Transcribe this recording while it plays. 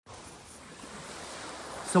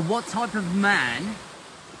So what type of man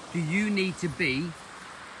do you need to be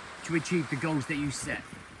to achieve the goals that you set?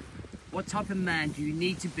 What type of man do you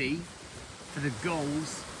need to be for the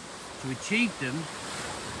goals to achieve them?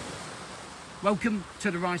 Welcome to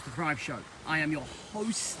the Rise to Thrive show. I am your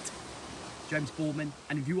host, James Boardman,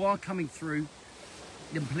 and if you are coming through,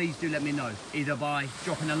 then please do let me know, either by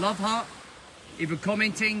dropping a love heart, either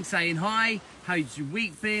commenting, saying hi, how's your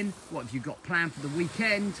week been, what have you got planned for the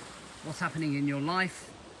weekend, what's happening in your life,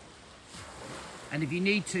 and if you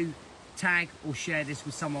need to, tag or share this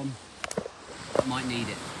with someone that might need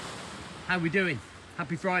it. How are we doing?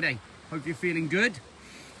 Happy Friday. Hope you're feeling good.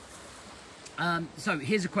 So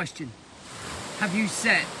here's a question. Have you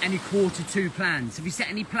set any quarter two plans? Have you set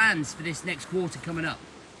any plans for this next quarter coming up?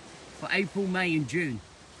 For April, May and June?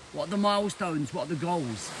 What are the milestones? What are the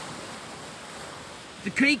goals? The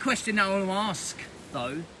key question I want to ask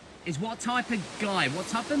though is what type of guy, what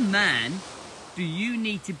type of man do you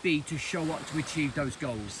need to be to show up to achieve those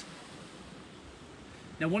goals?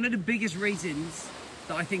 Now, one of the biggest reasons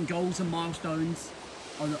that I think goals and milestones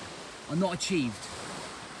are not achieved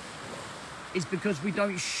is because we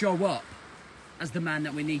don't show up as the man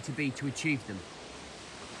that we need to be to achieve them.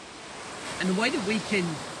 And the way that we can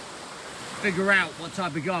figure out what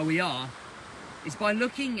type of guy we are is by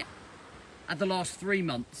looking at the last 3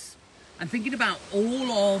 months and thinking about all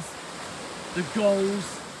of the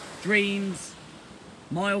goals, dreams,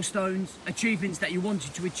 milestones, achievements that you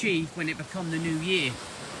wanted to achieve when it became the new year.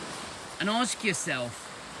 And ask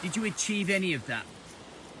yourself, did you achieve any of that?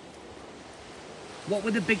 What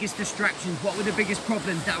were the biggest distractions? What were the biggest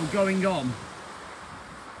problems that were going on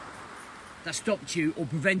that stopped you or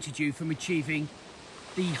prevented you from achieving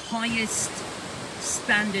the highest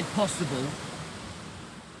standard possible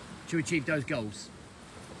to achieve those goals?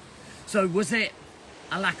 So was it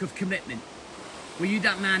a lack of commitment? Were you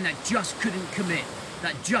that man that just couldn't commit,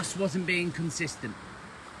 that just wasn't being consistent?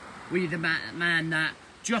 Were you the man that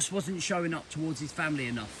just wasn't showing up towards his family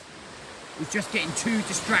enough? Was just getting too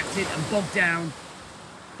distracted and bogged down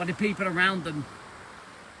by the people around them,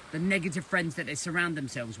 the negative friends that they surround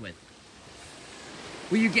themselves with?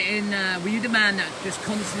 Were you the man that just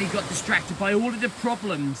constantly got distracted by all of the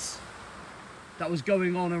problems that was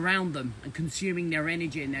going on around them and consuming their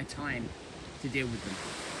energy and their time to deal with them?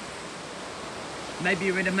 Maybe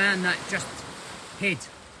you were the man that just hid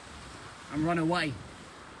and run away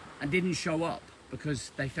and didn't show up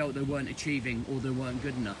because they felt they weren't achieving or they weren't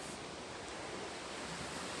good enough.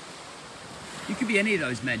 You could be any of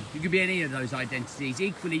those men. You could be any of those identities.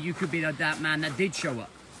 Equally, you could be that man that did show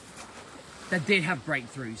up, that did have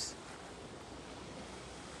breakthroughs,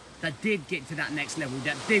 that did get to that next level,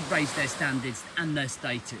 that did raise their standards and their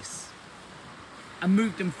status and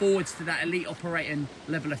move them forwards to that elite operating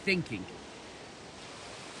level of thinking.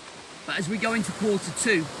 But as we go into quarter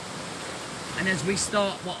two, and as we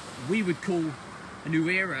start what we would call a new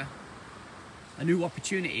era, a new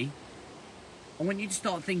opportunity, I want you to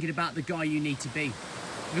start thinking about the guy you need to be.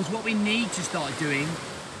 Because what we need to start doing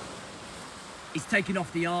is taking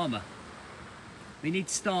off the armor. We need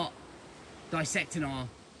to start dissecting our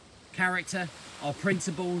character, our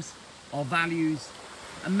principles, our values,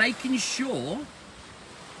 and making sure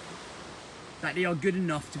that they are good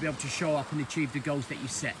enough to be able to show up and achieve the goals that you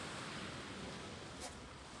set.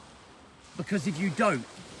 Because if you don't,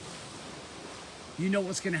 you know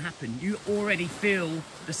what's going to happen. You already feel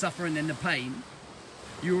the suffering and the pain.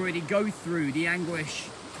 You already go through the anguish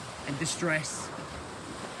and distress.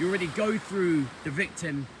 You already go through the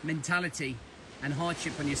victim mentality and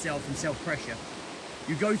hardship on yourself and self-pressure.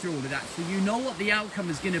 You go through all of that, so you know what the outcome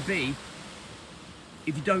is going to be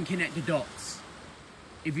if you don't connect the dots,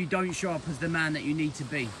 if you don't show up as the man that you need to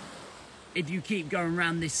be, if you keep going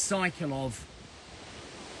around this cycle of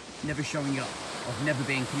never showing up, of never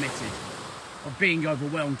being committed, of being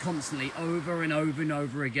overwhelmed constantly over and over and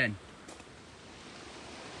over again.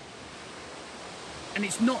 And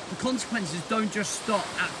it's not, the consequences don't just stop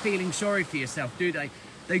at feeling sorry for yourself, do they?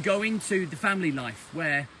 They go into the family life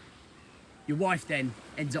where your wife then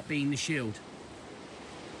ends up being the shield,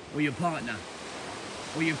 or your partner,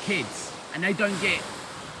 or your kids, and they don't get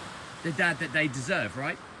the dad that they deserve,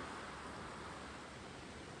 right?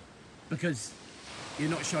 Because you're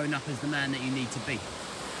not showing up as the man that you need to be.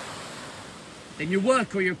 Then your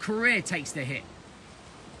work or your career takes the hit.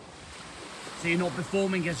 So you're not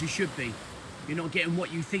performing as you should be. You're not getting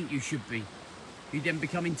what you think you should be. You then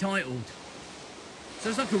become entitled. So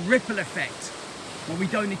it's like a ripple effect when we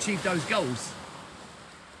don't achieve those goals.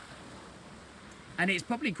 And it's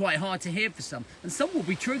probably quite hard to hear for some. And some will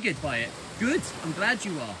be triggered by it. Good, I'm glad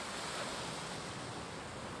you are.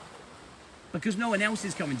 Because no one else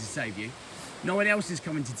is coming to save you. No one else is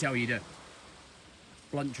coming to tell you the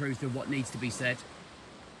blunt truth of what needs to be said.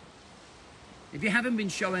 If you haven't been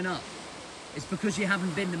showing up, it's because you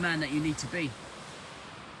haven't been the man that you need to be.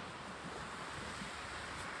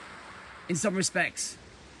 In some respects,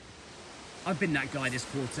 I've been that guy this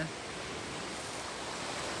quarter.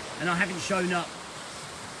 And I haven't shown up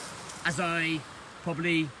as I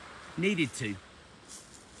probably needed to.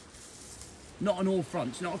 Not on all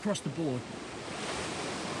fronts, not across the board.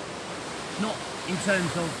 Not in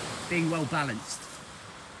terms of being well balanced.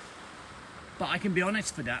 But I can be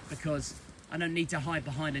honest for that because I don't need to hide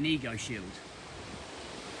behind an ego shield.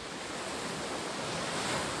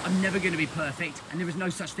 I'm never going to be perfect, and there is no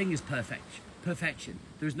such thing as perfection.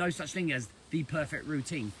 There is no such thing as the perfect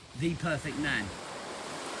routine, the perfect man,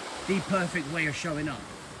 the perfect way of showing up.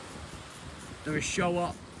 There is show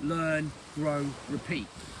up, learn, grow, repeat.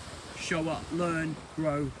 Show up, learn,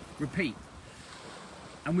 grow, repeat.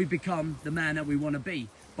 And we become the man that we want to be.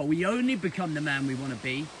 But we only become the man we want to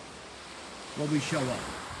be when we show up.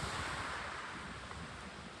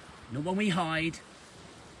 Not when we hide.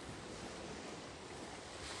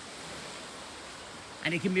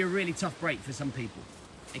 And it can be a really tough break for some people.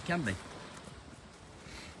 It can be.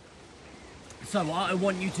 So what I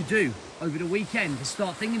want you to do over the weekend is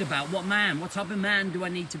start thinking about what type of man do I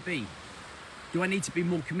need to be? Do I need to be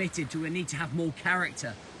more committed? Do I need to have more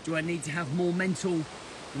character? Do I need to have more mental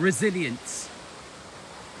resilience?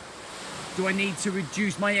 Do I need to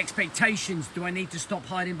reduce my expectations? Do I need to stop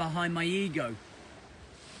hiding behind my ego?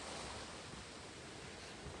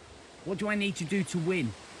 What do I need to do to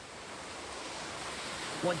win?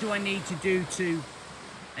 What do I need to do to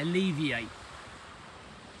alleviate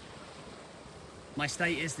my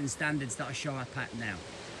status and standards that I show up at now?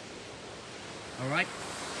 All right?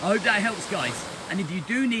 I hope that helps, guys. And if you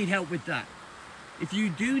do need help with that,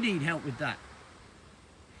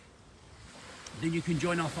 then you can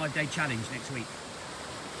join our 5-day challenge next week.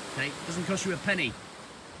 Okay? It doesn't cost you a penny.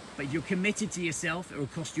 But if you're committed to yourself, it will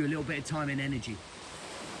cost you a little bit of time and energy.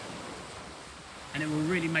 And it will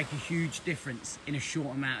really make a huge difference in a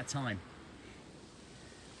short amount of time.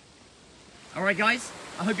 All right, guys,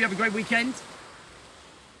 I hope you have a great weekend.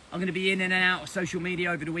 I'm going to be in and out of social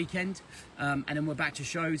media over the weekend. And then we're back to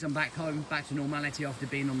shows. I'm back home, back to normality after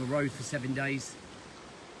being on the road for 7 days.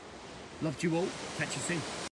 Love to you all. Catch you soon.